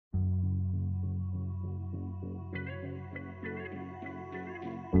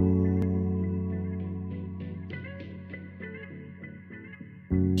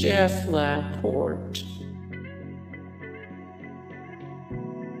Jeff Laporte,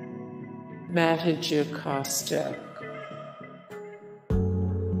 Matija Kostek,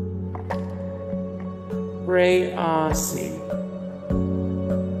 Ray Ozzie,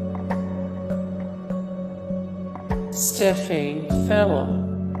 Stefan Fella,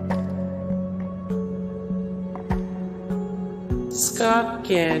 Scott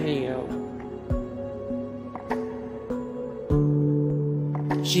Gagnon,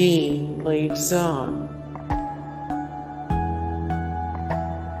 Jean Laizon,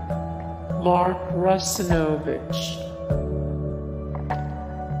 Mark Russinovich,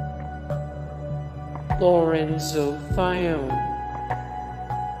 Lorenzo Thione,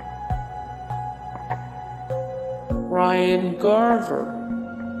 Ryan Garver,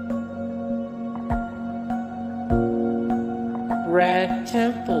 Brad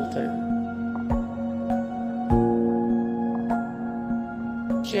Templeton,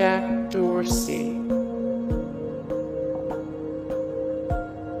 Jack Dorsey,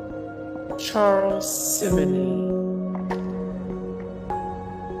 Charles Simonyi,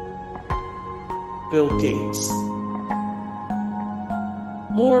 Bill Gates.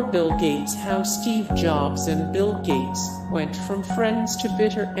 More Bill Gates: how Steve Jobs and Bill Gates went from friends to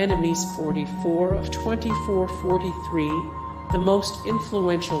bitter enemies. 44 of 24. 43. The most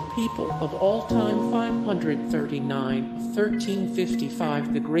influential people of all time. 539 of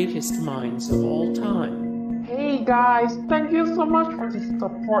 1355. The greatest minds of all time. Hey guys, thank you so much for the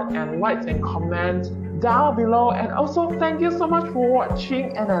support and likes and comments down below, and also thank you so much for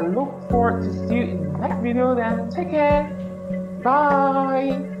watching, and I look forward to see you in the next video. Then take care,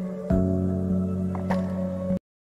 bye.